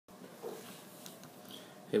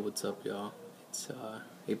Hey, what's up, y'all? It's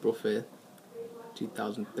April 5th,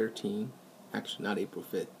 2013. Actually, not April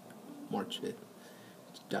 5th, March 5th,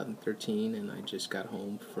 2013, and I just got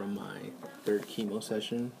home from my third chemo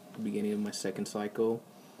session, the beginning of my second cycle.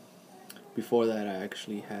 Before that, I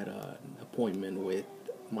actually had an appointment with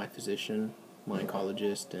my physician, my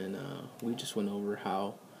oncologist, and we just went over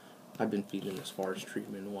how I've been feeling as far as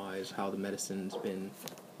treatment-wise, how the medicine's been,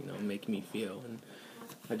 making me feel, and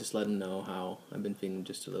I just let him know how I've been feeling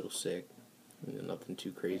just a little sick. Nothing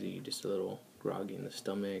too crazy, just a little groggy in the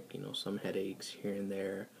stomach, some headaches here and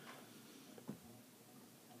there.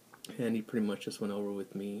 And he pretty much just went over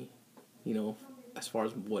with me, as far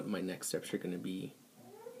as what my next steps are going to be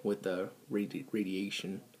with the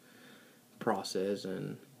radiation process,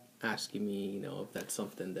 and asking me, if that's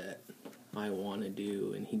something that I want to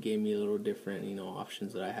do. And he gave me a little different,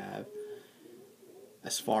 options that I have.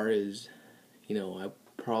 As far as, I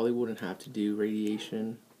probably wouldn't have to do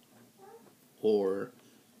radiation, or,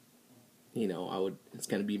 it's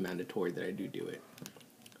going to be mandatory that I do it.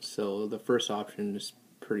 So the first option is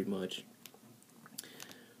pretty much,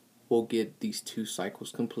 we'll get these 2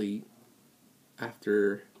 cycles complete.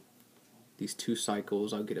 After these 2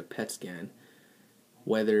 cycles, I'll get a PET scan.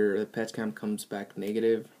 Whether the PET scan comes back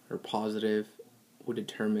negative or positive will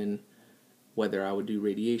determine whether I would do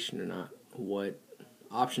radiation or not. What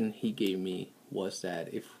option he gave me was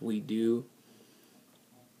that if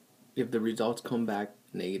the results come back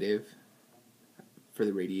negative for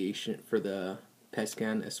the PET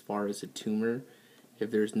scan, as far as a tumor, if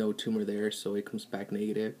there's no tumor there, so it comes back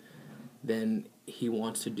negative, then he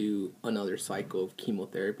wants to do another cycle of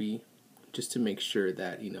chemotherapy just to make sure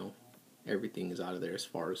that, everything is out of there as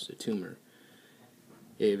far as the tumor.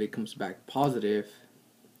 If it comes back positive,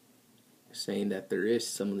 saying that there is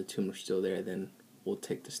some of the tumor still there, then we'll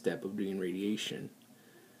take the step of doing radiation.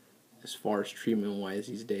 As far as treatment-wise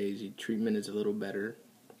these days, treatment is a little better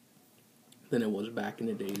than it was back in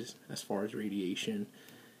the days as far as radiation.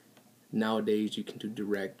 Nowadays, you can do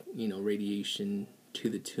direct, radiation to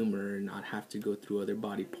the tumor and not have to go through other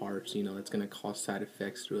body parts. That's going to cause side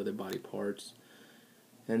effects through other body parts.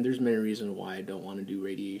 And there's many reasons why I don't want to do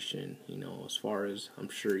radiation. As far as, I'm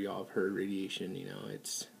sure y'all have heard, radiation,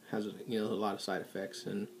 it has, a lot of side effects.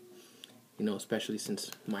 And, especially since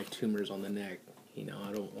my tumor's on the neck, I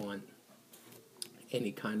don't want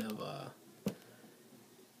any kind of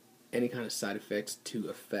side effects to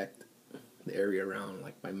affect the area around,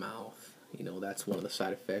 like my mouth. That's one of the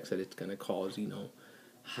side effects, that it's going to cause,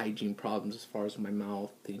 hygiene problems as far as my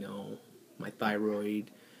mouth, my thyroid,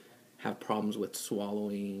 have problems with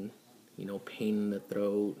swallowing, pain in the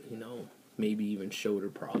throat, maybe even shoulder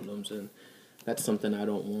problems, and that's something I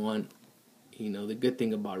don't want. The good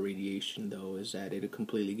thing about radiation, though, is that it'll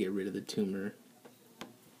completely get rid of the tumor.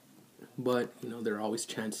 But, there are always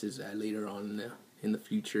chances that later on in the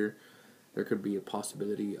future, there could be a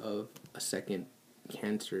possibility of a second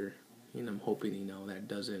cancer. I'm hoping, that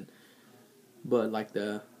doesn't. But like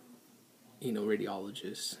the,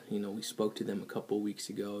 radiologists, we spoke to them a couple of weeks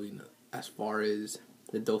ago, as far as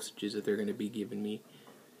the dosages that they're going to be giving me,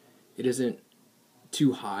 it isn't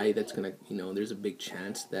too high. That's going to, there's a big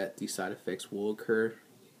chance that these side effects will occur.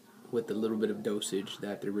 With the little bit of dosage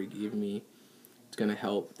that they're giving me, it's going to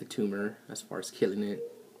help the tumor as far as killing it.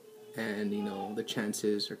 And, the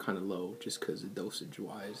chances are kind of low just because of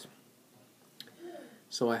dosage-wise.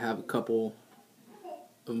 So I have a couple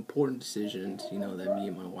of important decisions, that me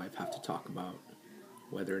and my wife have to talk about.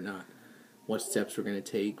 Whether or not, what steps we're going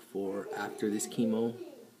to take for after this chemo.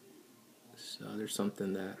 So there's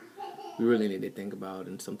something that we really need to think about,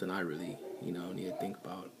 and something I really, need to think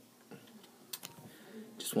about.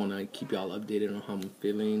 Just want to keep y'all updated on how I'm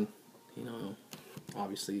feeling.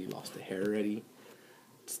 Obviously lost the hair already.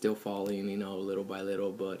 It's still falling, little by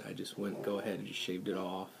little, but I just go ahead and just shaved it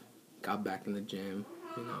off. Got back in the gym,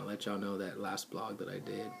 let y'all know that last blog that I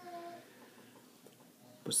did.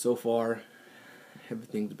 But so far,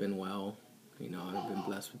 everything's been well. I've been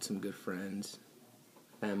blessed with some good friends,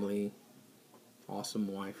 family, awesome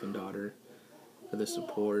wife and daughter for the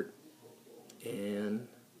support. And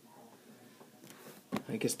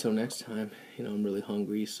I guess till next time, I'm really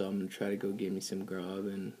hungry, so I'm going to try to go get me some grub,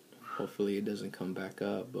 and hopefully it doesn't come back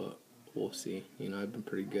up, but we'll see. I've been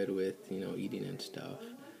pretty good with, eating and stuff.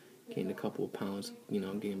 Gained a couple of pounds,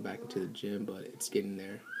 getting back into the gym, but it's getting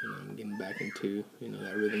there. I'm getting back into,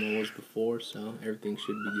 that rhythm I was before, so everything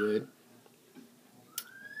should be good.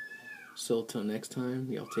 So till next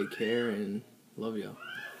time, y'all take care, and love y'all.